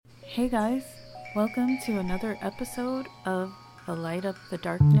Hey guys, welcome to another episode of the Light Up the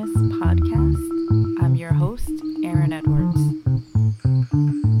Darkness podcast. I'm your host, Erin Edwards.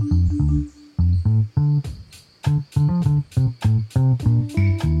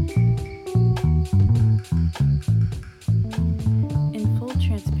 In full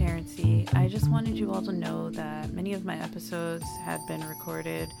transparency, I just wanted you all to know that many of my episodes had been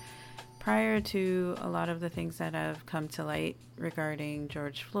recorded prior to a lot of the things that have come to light regarding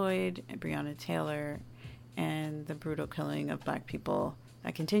George Floyd, Breonna Taylor, and the brutal killing of Black people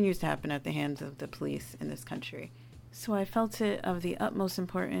that continues to happen at the hands of the police in this country. So I felt it of the utmost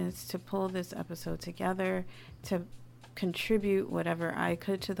importance to pull this episode together, to contribute whatever I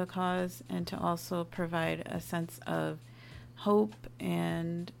could to the cause, and to also provide a sense of hope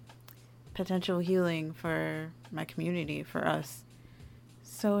and potential healing for my community, for us.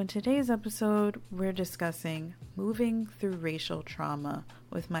 So in today's episode, we're discussing moving through racial trauma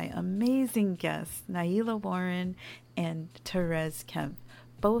with my amazing guests, Naila Warren and Therese Kempf,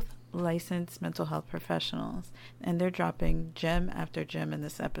 both licensed mental health professionals, and they're dropping gem after gem in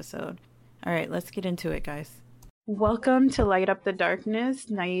this episode. All right, let's get into it, guys. Welcome to Light Up the Darkness,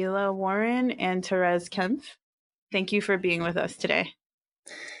 Naila Warren and Therese Kempf. Thank you for being with us today.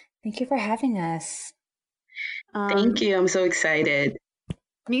 Thank you for having us. Thank you. I'm so excited.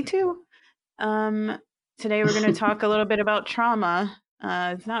 Me too. Today we're going to talk a little bit about trauma.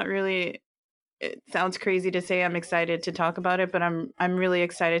 It's not really, it sounds crazy to say I'm excited to talk about it, but I'm really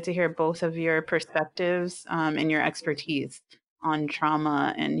excited to hear both of your perspectives and your expertise on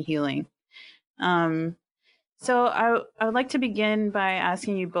trauma and healing. So I would like to begin by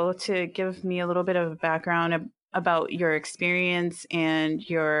asking you both to give me a little bit of background about your experience and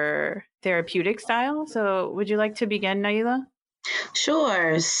your therapeutic style. So would you like to begin, Naila?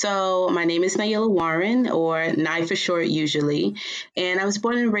 Sure. So my name is Naila Warren, or Nye for short, usually. And I was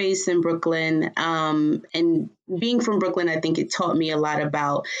born and raised in Brooklyn. And being from Brooklyn, I think it taught me a lot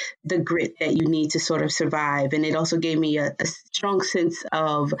about the grit that you need to sort of survive. And it also gave me a strong sense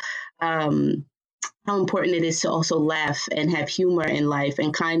of how important it is to also laugh and have humor in life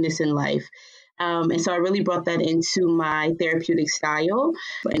and kindness in life. And so I really brought that into my therapeutic style.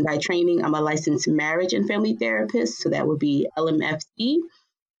 And by training, I'm a licensed marriage and family therapist. So that would be LMFT.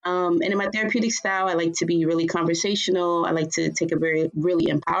 And in my therapeutic style, I like to be really conversational. I like to take a really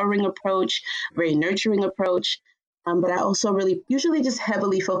empowering approach, very nurturing approach. But I also really usually just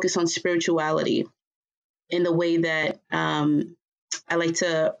heavily focus on spirituality in the way that I like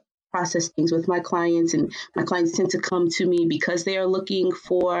to process things with my clients. And my clients tend to come to me because they are looking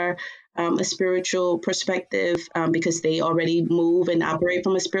for a spiritual perspective, because they already move and operate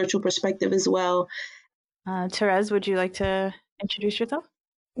from a spiritual perspective as well. Therese, would you like to introduce yourself?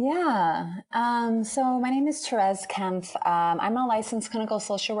 Yeah. So my name is Therese Kempf. I'm a licensed clinical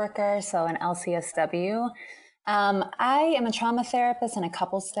social worker, so an LCSW. I am a trauma therapist and a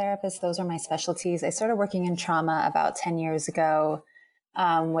couples therapist. Those are my specialties. I started working in trauma about 10 years ago.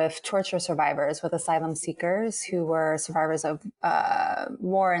 With torture survivors, with asylum seekers who were survivors of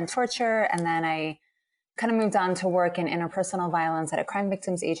war and torture. And then I kind of moved on to work in interpersonal violence at a crime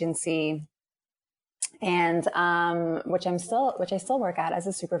victims agency, and which I still work at as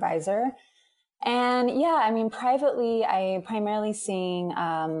a supervisor. And yeah, I mean, privately, I primarily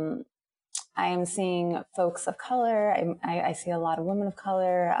I am seeing folks of color. I see a lot of women of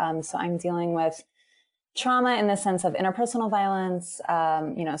color. So I'm dealing with trauma in the sense of interpersonal violence,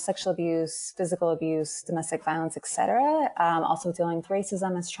 sexual abuse, physical abuse, domestic violence, etc. Also dealing with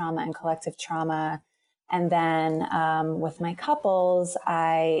racism as trauma and collective trauma. And then with my couples,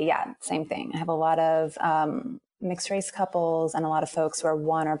 same thing. I have a lot of mixed race couples and a lot of folks who are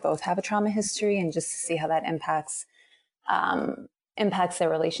one or both have a trauma history, and just to see how that impacts their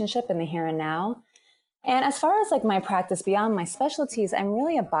relationship in the here and now. And as far as like my practice beyond my specialties, I'm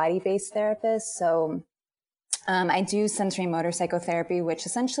really a body-based therapist. So I do sensory motor psychotherapy, which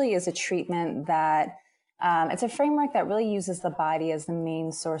essentially is a treatment that it's a framework that really uses the body as the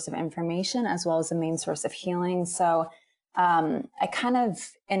main source of information as well as the main source of healing. So I kind of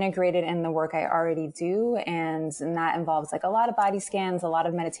integrated in the work I already do, and that involves like a lot of body scans, a lot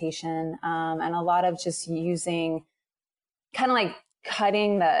of meditation, and a lot of just using kind of like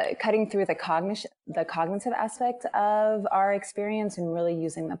cutting through the cognitive aspect of our experience, and really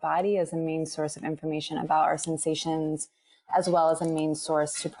using the body as a main source of information about our sensations, as well as a main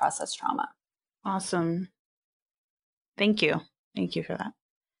source to process trauma. Awesome. Thank you. Thank you for that.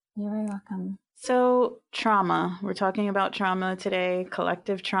 You're very welcome. So trauma, we're talking about trauma today,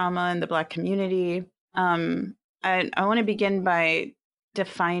 collective trauma in the Black community. I want to begin by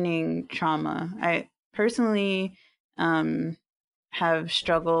defining trauma. I personally have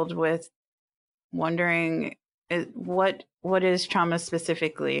struggled with wondering what is trauma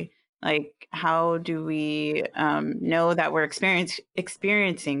specifically? Like, how do we know that we're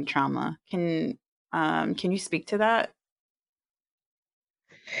experiencing trauma? Can you speak to that?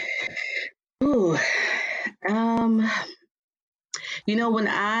 Ooh, um, when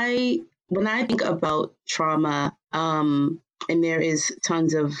I think about trauma, and there is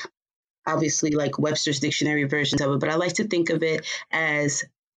tons of obviously like Webster's dictionary versions of it, but I like to think of it as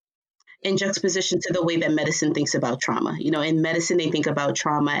in juxtaposition to the way that medicine thinks about trauma. In medicine, they think about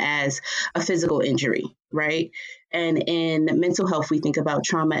trauma as a physical injury, right? And in mental health, we think about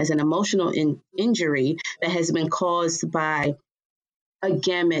trauma as an emotional injury that has been caused by a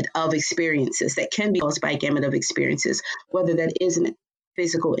gamut of experiences, that can be caused by a gamut of experiences, whether that is an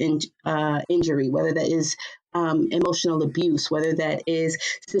physical injury, whether that is emotional abuse, whether that is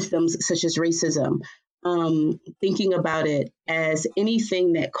systems such as racism. Thinking about it as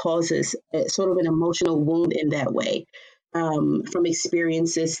anything that causes sort of an emotional wound in that way, from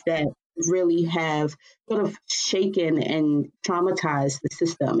experiences that really have sort of shaken and traumatized the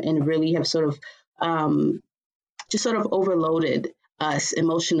system and really have sort of just sort of overloaded us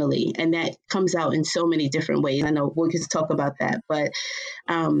emotionally. And that comes out in so many different ways. I know we'll get to talk about that, but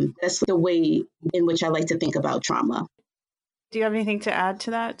that's the way in which I like to think about trauma. Do you have anything to add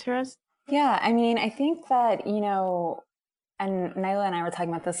to that, Therese? Yeah, I mean, I think that, and Nyla and I were talking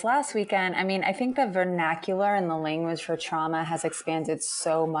about this last weekend. I mean, I think the vernacular and the language for trauma has expanded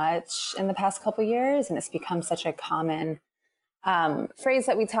so much in the past couple of years, and it's become such a common phrase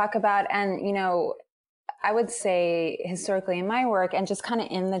that we talk about. And, I would say historically in my work and just kind of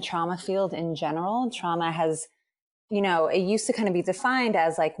in the trauma field in general, trauma has, it used to kind of be defined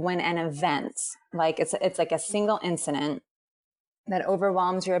as like when an event, like it's like a single incident that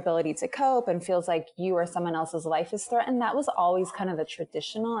overwhelms your ability to cope and feels like you or someone else's life is threatened. That was always kind of the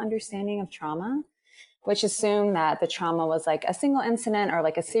traditional understanding of trauma, which assumed that the trauma was like a single incident or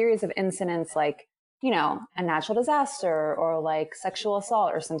like a series of incidents, like, a natural disaster or like sexual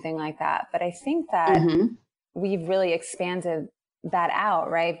assault or something like that. But I think that we've really expanded that out,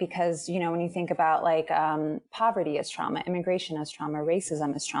 right? Because, when you think about like poverty as trauma, immigration as trauma,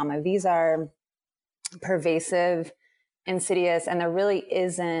 racism as trauma, these are pervasive, insidious, and there really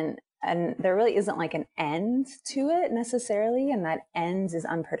isn't like an end to it necessarily, and that end is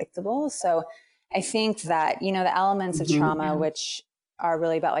unpredictable. So I think that, the elements of trauma, which are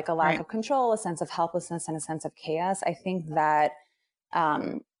really about like a lack of control, a sense of helplessness, and a sense of chaos, I think that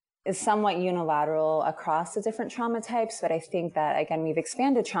is somewhat unilateral across the different trauma types. But I think that, again, we've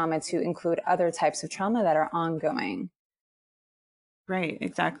expanded trauma to include other types of trauma that are ongoing. Right,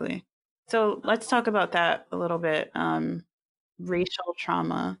 exactly. So let's talk about that a little bit. Racial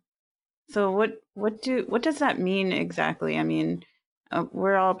trauma. So what does that mean exactly? I mean,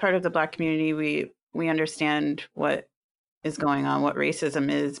 we're all part of the Black community. We understand what is going on, what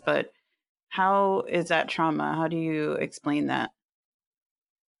racism is, but how is that trauma? How do you explain that?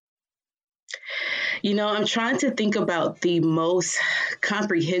 I'm trying to think about the most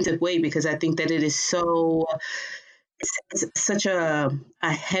comprehensive way, because I think that it is it's such a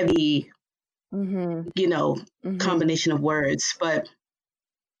heavy, combination of words. But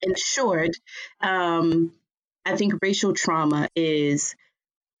in short, I think racial trauma is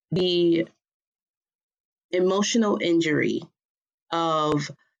the emotional injury of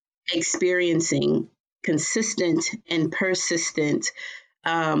experiencing consistent and persistent,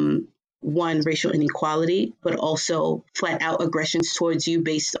 one, racial inequality, but also flat out aggressions towards you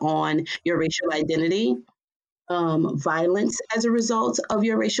based on your racial identity, violence as a result of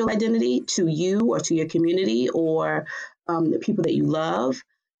your racial identity to you or to your community or the people that you love,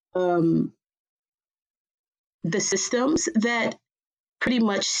 the systems that pretty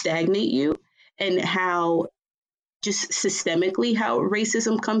much stagnate you, and how just systemically how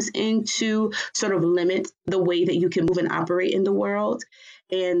racism comes in to sort of limit the way that you can move and operate in the world,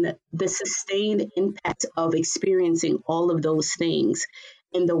 and the sustained impact of experiencing all of those things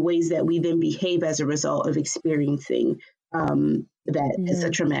and the ways that we then behave as a result of experiencing that as a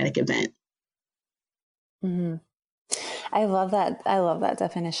traumatic event. I love that. I love that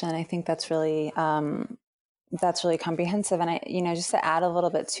definition. I think that's really comprehensive. And just to add a little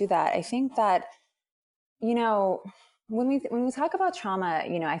bit to that, I think that, when we talk about trauma,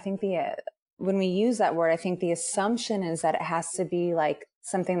 I think when we use that word, I think the assumption is that it has to be like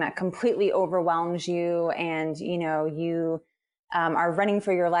something that completely overwhelms you and, you are running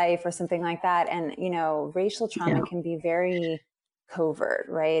for your life or something like that. And, racial trauma can be very covert,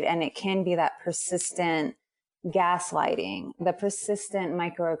 right? And it can be that persistent gaslighting, the persistent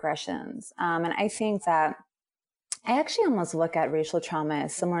microaggressions. And I think that I actually almost look at racial trauma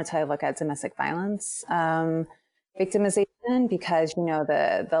as similar to how I look at domestic violence victimization, because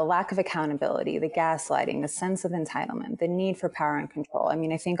the lack of accountability, the gaslighting, the sense of entitlement, the need for power and control. I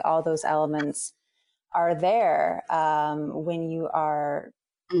mean, I think all those elements are there when you are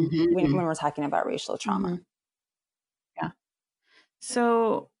when we're talking about racial trauma. Mm-hmm. Yeah.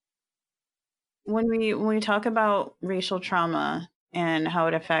 So when we talk about racial trauma and how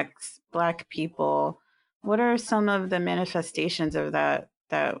it affects Black people, what are some of the manifestations of that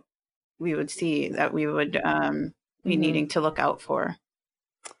we would see, that we would be needing to look out for?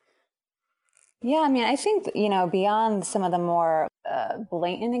 Yeah, I mean, I think, beyond some of the more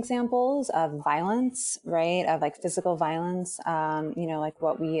blatant examples of violence, right, of like physical violence, like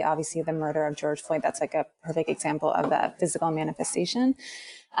what we obviously, the murder of George Floyd, that's like a perfect example of that physical manifestation.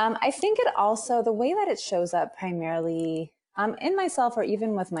 I think it also, the way that it shows up primarily in myself or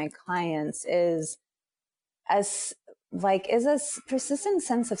even with my clients is a persistent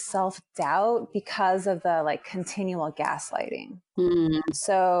sense of self-doubt because of the like continual gaslighting.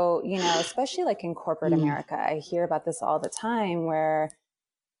 So, especially like in corporate America, I hear about this all the time where,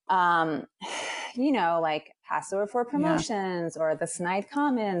 like passed over for promotions or the snide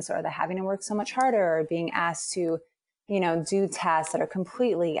comments or the having to work so much harder or being asked to, do tasks that are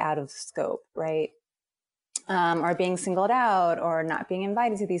completely out of scope, right? Or being singled out or not being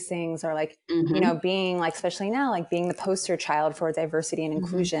invited to these things, or like, being like, especially now, like being the poster child for diversity and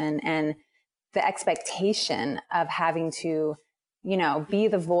inclusion, and the expectation of having to, be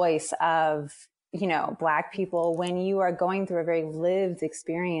the voice of, Black people when you are going through a very lived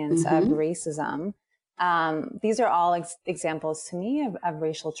experience of racism. These are all examples to me of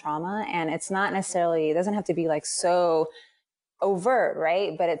racial trauma. And it's not necessarily, it doesn't have to be like so overt,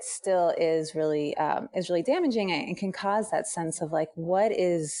 right? But it still is really damaging and can cause that sense of like, what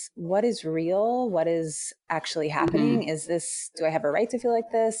is real? What is actually happening? Do I have a right to feel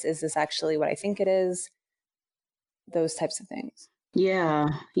like this? Is this actually what I think it is? Those types of things. Yeah.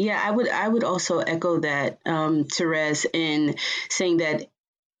 I would also echo that, Therese, in saying that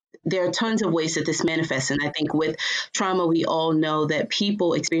there are tons of ways that this manifests. And I think with trauma, we all know that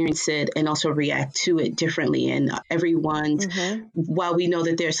people experience it and also react to it differently. And while we know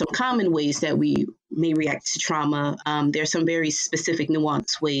that there are some common ways that we may react to trauma, there are some very specific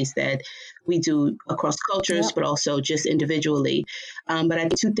nuanced ways that we do across cultures, but also just individually. But I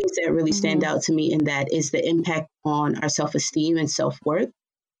think two things that really stand out to me in that is the impact on our self-esteem and self-worth.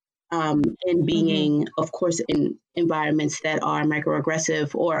 And being, of course, in environments that are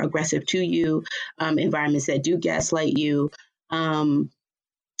microaggressive or aggressive to you, environments that do gaslight you,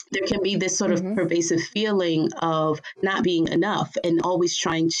 there can be this sort of pervasive feeling of not being enough and always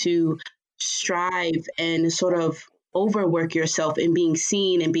trying to strive and sort of overwork yourself in being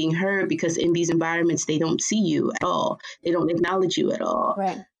seen and being heard, because in these environments, they don't see you at all. They don't acknowledge you at all.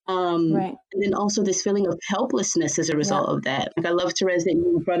 Right. And then also this feeling of helplessness as a result of that. Like, I love, Therese, that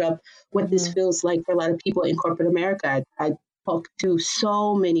you brought up what this feels like for a lot of people in corporate America. I talk to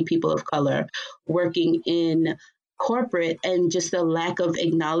so many people of color working in corporate, and just the lack of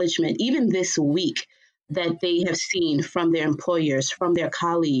acknowledgement, even this week, that they have seen from their employers, from their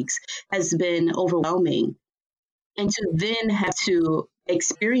colleagues, has been overwhelming. And to then have to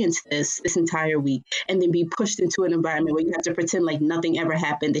experience this entire week and then be pushed into an environment where you have to pretend like nothing ever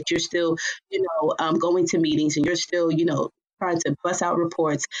happened, that you're still, going to meetings and you're still, trying to bust out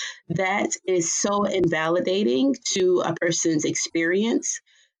reports, that is so invalidating to a person's experience.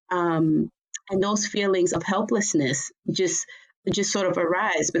 And those feelings of helplessness just sort of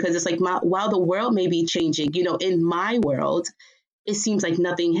arise, because it's like, while the world may be changing, in my world, it seems like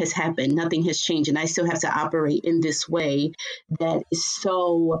nothing has happened, nothing has changed, and I still have to operate in this way that is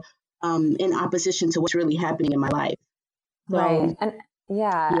so in opposition to what's really happening in my life. So, right. And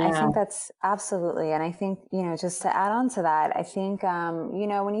I think that's absolutely. And I think, just to add on to that, I think,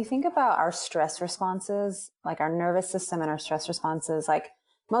 when you think about our stress responses, like our nervous system and our stress responses, like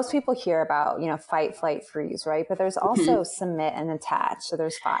most people hear about, fight, flight, freeze, right? But there's also submit and attach. So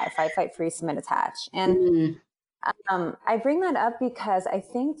there's fight, flight, freeze, submit, attach. And I bring that up because I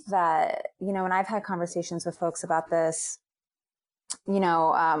think that, when I've had conversations with folks about this,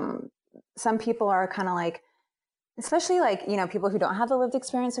 some people are kind of like, especially like, people who don't have the lived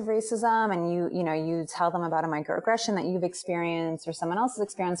experience of racism, and you tell them about a microaggression that you've experienced or someone else's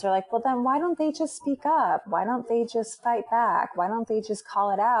experience. They're like, well, then why don't they just speak up? Why don't they just fight back? Why don't they just call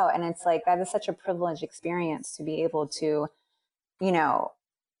it out? And it's like, that is such a privileged experience to be able to,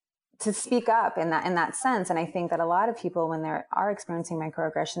 to speak up in that sense. And I think that a lot of people, when they are experiencing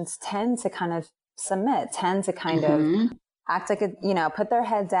microaggressions, tend to kind of submit, tend to kind of act like put their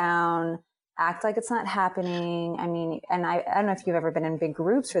head down, act like it's not happening. I mean, and I don't know if you've ever been in big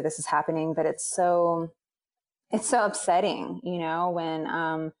groups where this is happening, but it's so upsetting, you know,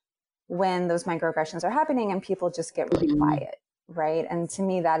 when those microaggressions are happening and people just get really quiet, right? And to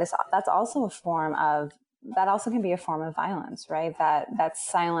me, that's also a form of, that also can be a form of violence, right? That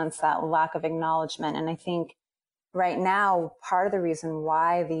silence, that lack of acknowledgement. And I think right now, part of the reason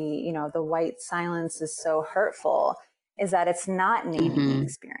why the white silence is so hurtful is that it's not naming the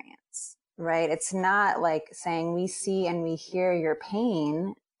experience, right? It's not like saying, we see and we hear your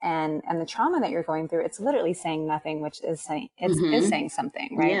pain and the trauma that you're going through. It's literally saying nothing, which is saying, is saying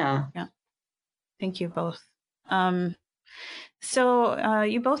something, right? Yeah. Thank you both. So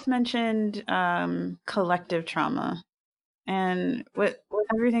you both mentioned collective trauma, and with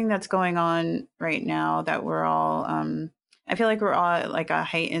everything that's going on right now, that we're all, I feel like we're all at like a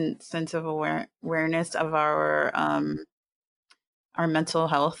heightened sense of awareness of our mental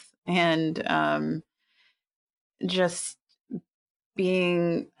health, and just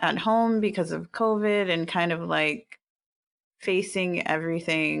being at home because of COVID and kind of like facing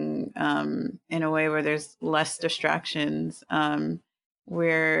everything in a way where there's less distractions.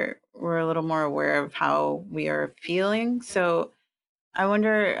 We're a little more aware of how we are feeling. So I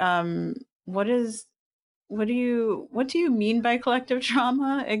wonder, what do you mean by collective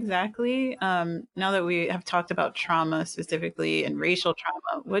trauma exactly? Now that we have talked about trauma specifically and racial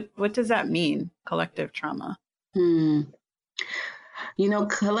trauma, what does that mean, collective trauma? You know,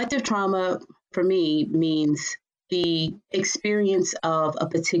 collective trauma for me means the experience of a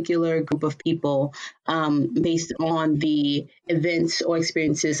particular group of people based on the events or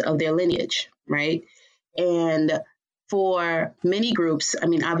experiences of their lineage, right? And for many groups, I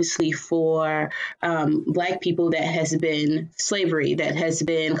mean, obviously for Black people, that has been slavery, that has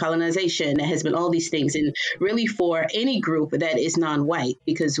been colonization, that has been all these things. And really for any group that is non-white,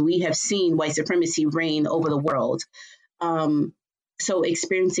 because we have seen white supremacy reign over the world. So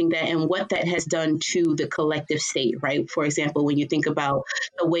experiencing that and what that has done to the collective state, right? For example, when you think about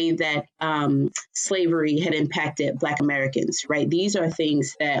the way that slavery had impacted Black Americans, right? These are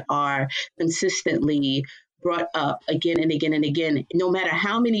things that are consistently brought up again and again and again. No matter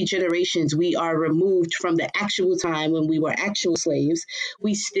how many generations we are removed from the actual time when we were actual slaves,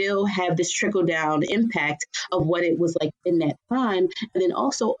 we still have this trickle down impact of what it was like in that time. And then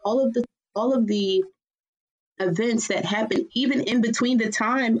also all of the events that happen even in between the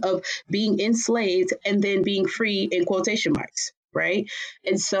time of being enslaved and then being free in quotation marks, right?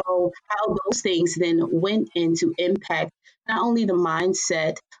 And so how those things then went into impact not only the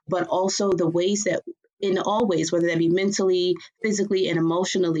mindset, but also the ways that in all ways, whether that be mentally, physically, and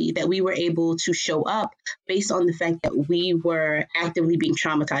emotionally, that we were able to show up based on the fact that we were actively being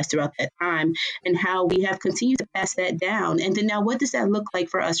traumatized throughout that time, and how we have continued to pass that down. And then now, what does that look like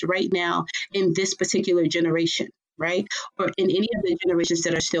for us right now in this particular generation, right? Or in any of the generations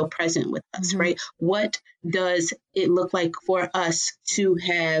that are still present with us, right? What does it look like for us to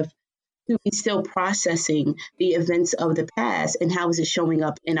be still processing the events of the past, and how is it showing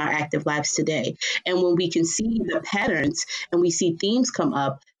up in our active lives today? And when we can see the patterns and we see themes come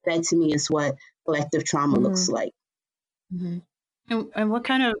up, that to me is what collective trauma looks like. And what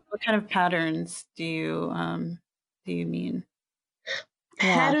kind of patterns do you mean?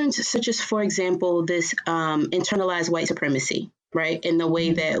 Patterns such as, for example, this internalized white supremacy, right? In the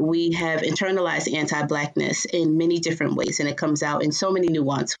way that we have internalized anti-Blackness in many different ways. And it comes out in so many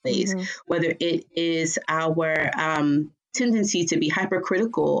nuanced ways, whether it is our tendency to be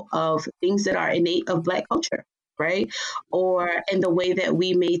hypercritical of things that are innate of Black culture, right? Or in the way that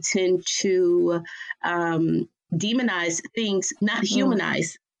we may tend to demonize things, not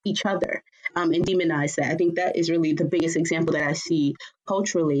humanize each other, and demonize that. I think that is really the biggest example that I see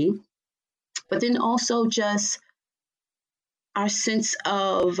culturally. But then also just our sense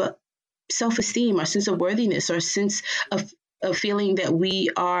of self-esteem, our sense of worthiness, our sense of feeling that we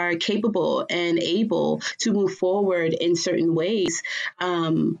are capable and able to move forward in certain ways.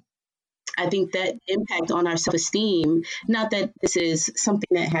 I think that impact on our self-esteem, not that this is something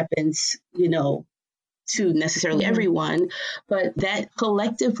that happens, to necessarily everyone, but that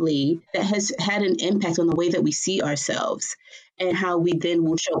collectively that has had an impact on the way that we see ourselves and how we then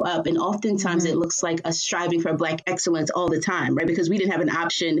will show up. And oftentimes it looks like us striving for Black excellence all the time, right? Because we didn't have an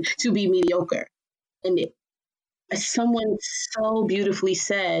option to be mediocre. And someone so beautifully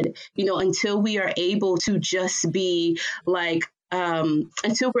said, until we are able to just be like,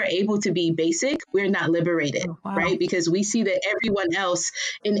 until we're able to be basic, we're not liberated, right? Because we see that everyone else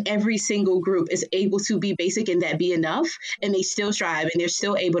in every single group is able to be basic and that be enough, and they still strive and they're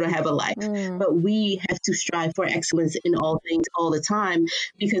still able to have a life. But we have to strive for excellence in all things all the time,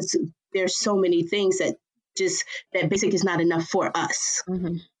 because there's so many things that basic is not enough for us.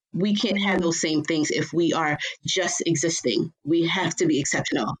 Mm-hmm. We can't have those same things if we are just existing. We have to be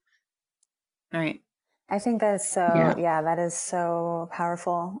exceptional. Right. I think that is that is so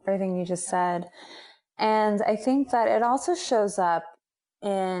powerful, everything you just said. And I think that it also shows up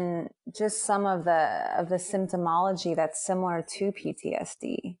in just some of the symptomology that's similar to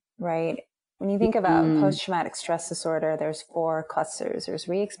PTSD, right? When you think about post-traumatic stress disorder, there's 4 clusters. There's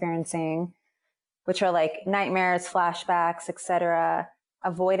re-experiencing, which are like nightmares, flashbacks, etc.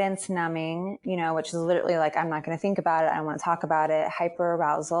 Avoidance, numbing, which is literally like, I'm not going to think about it. I don't want to talk about it.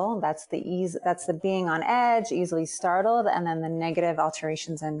 Hyperarousal, that's the being on edge, easily startled. And then the negative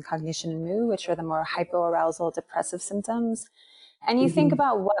alterations in cognition and mood, which are the more hypoarousal, depressive symptoms. And you think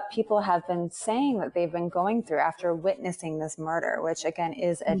about what people have been saying that they've been going through after witnessing this murder, which again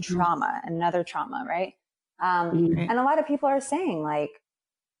is a trauma, another trauma, right? And a lot of people are saying like,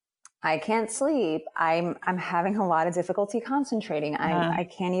 I can't sleep. I'm having a lot of difficulty concentrating. I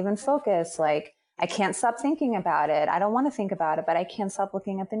can't even focus. Like, I can't stop thinking about it. I don't want to think about it, but I can't stop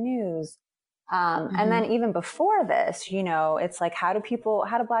looking at the news. And then even before this, it's like, how do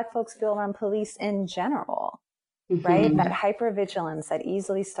Black folks feel around police in general? Right? That hypervigilance, that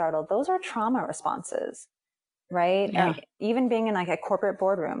easily startled, those are trauma responses, right? Yeah. Even being in like a corporate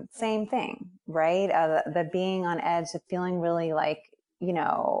boardroom, same thing, right? The being on edge, the feeling really like,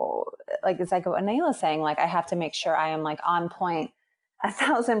 like it's like what Nayla saying, like, I have to make sure I am like on point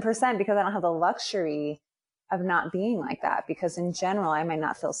 1,000% because I don't have the luxury of not being like that, because in general, I might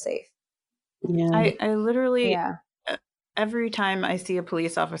not feel safe. Yeah. I literally, every time I see a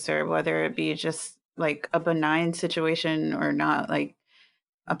police officer, whether it be just like a benign situation or not, like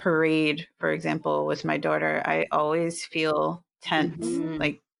a parade, for example, with my daughter, I always feel tense,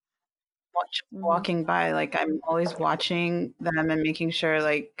 like walking by, like I'm always watching them and making sure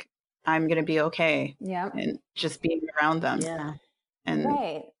like I'm going to be okay. Yeah. And just being around them. Yeah. And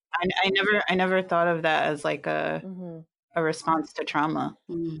I never thought of that as like a response to trauma.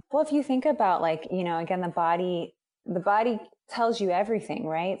 Well, if you think about like, again, the body tells you everything,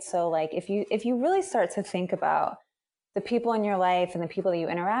 right? So like if you really start to think about the people in your life and the people that you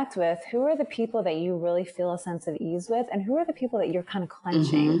interact with, who are the people that you really feel a sense of ease with, and who are the people that you're kind of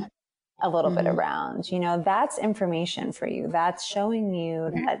clenching a little bit around, that's information for you. That's showing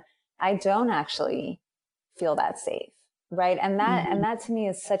you that I don't actually feel that safe. Right. And that to me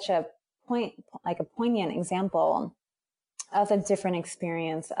is such a poignant example of a different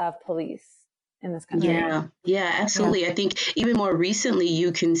experience of police in this country. Yeah, absolutely. I think even more recently,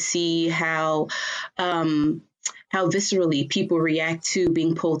 you can see how viscerally people react to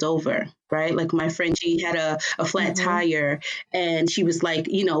being pulled over, right? Like my friend, she had a flat tire and she was like,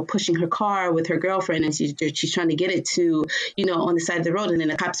 pushing her car with her girlfriend, and she's trying to get it to, on the side of the road. And then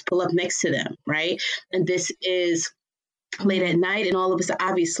the cops pull up next to them, right? And this is late at night, and all of us,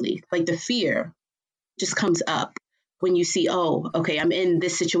 obviously, like the fear just comes up when you see, oh, okay, I'm in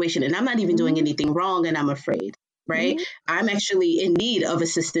this situation and I'm not even doing anything wrong and I'm afraid, right? I'm actually in need of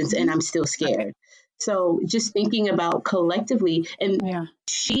assistance and I'm still scared. So just thinking about collectively, and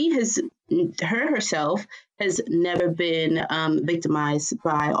she herself has never been victimized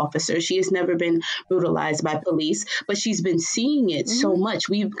by officers. She has never been brutalized by police, but she's been seeing it so much.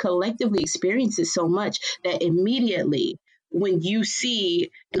 We've collectively experienced it so much that immediately when you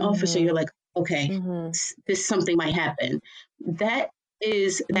see an officer, you're like, okay, this something might happen. That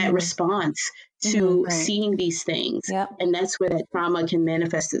is that response to seeing these things. And that's where that trauma can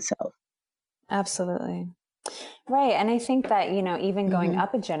manifest itself. Absolutely. Right. And I think that, even going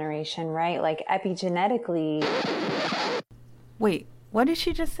up a generation, right? Like epigenetically. Wait, what did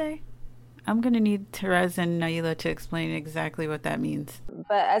she just say? I'm going to need Therese and Naila to explain exactly what that means.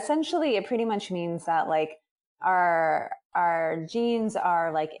 But essentially, it pretty much means that like our genes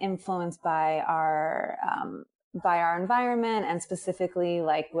are like influenced by our environment, and specifically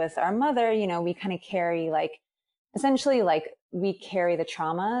like with our mother, we kind of carry like essentially like we carry the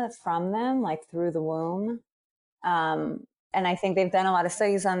trauma from them like through the womb. And I think they've done a lot of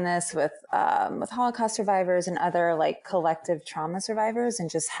studies on this with Holocaust survivors and other like collective trauma survivors, and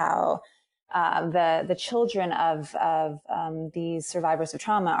just how the children of these survivors of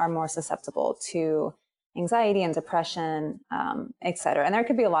trauma are more susceptible to anxiety and depression, et cetera. And there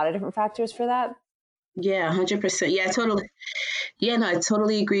could be a lot of different factors for that. Yeah, 100%. Yeah, totally. Yeah, no, I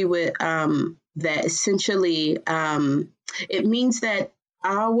totally agree with that. Essentially, it means that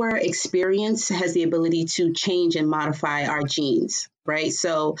our experience has the ability to change and modify our genes, right?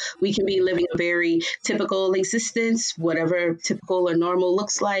 So we can be living a very typical existence, whatever typical or normal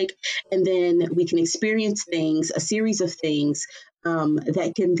looks like, and then we can experience things, a series of things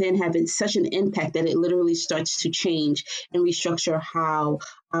that can then have such an impact that it literally starts to change and restructure how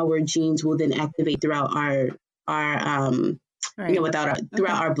our genes will then activate throughout our right.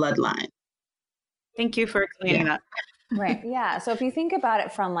 throughout our bloodline. Thank you for explaining that. Right. Yeah. So if you think about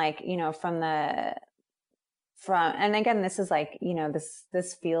it from like, and again, this is like,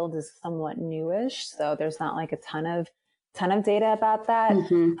 this field is somewhat newish. So there's not like a ton of data about that.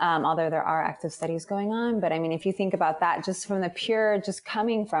 Although there are active studies going on. But I mean, if you think about that, just from the pure, just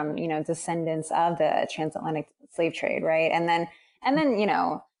coming from, descendants of the transatlantic slave trade, right? And then,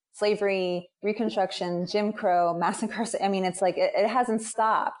 slavery, Reconstruction, Jim Crow, mass incarceration. I mean, it's like, it hasn't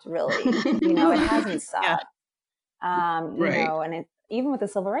stopped really, it hasn't stopped. Yeah. And even with the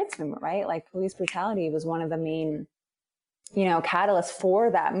civil rights movement, right? Like police brutality was one of the main, catalysts for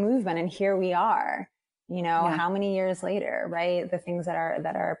that movement. And here we are, how many years later, right? The things that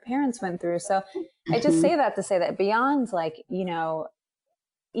our parents went through. So I just say that to say that beyond like,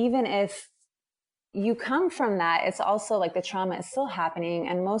 even if you come from that, it's also like the trauma is still happening.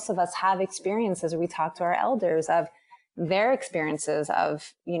 And most of us have experiences, we talk to our elders of their experiences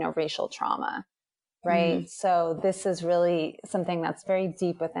of, racial trauma. Right. So this is really something that's very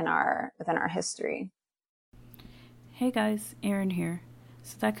deep within our history. Hey guys, Erin here.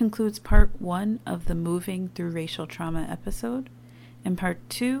 So that concludes part 1 of the Moving Through Racial Trauma episode. In part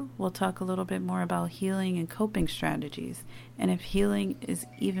 2, we'll talk a little bit more about healing and coping strategies, and if healing is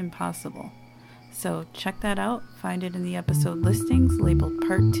even possible. So check that out. Find it in the episode listings labeled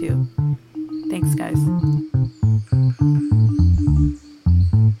part 2. Thanks, guys.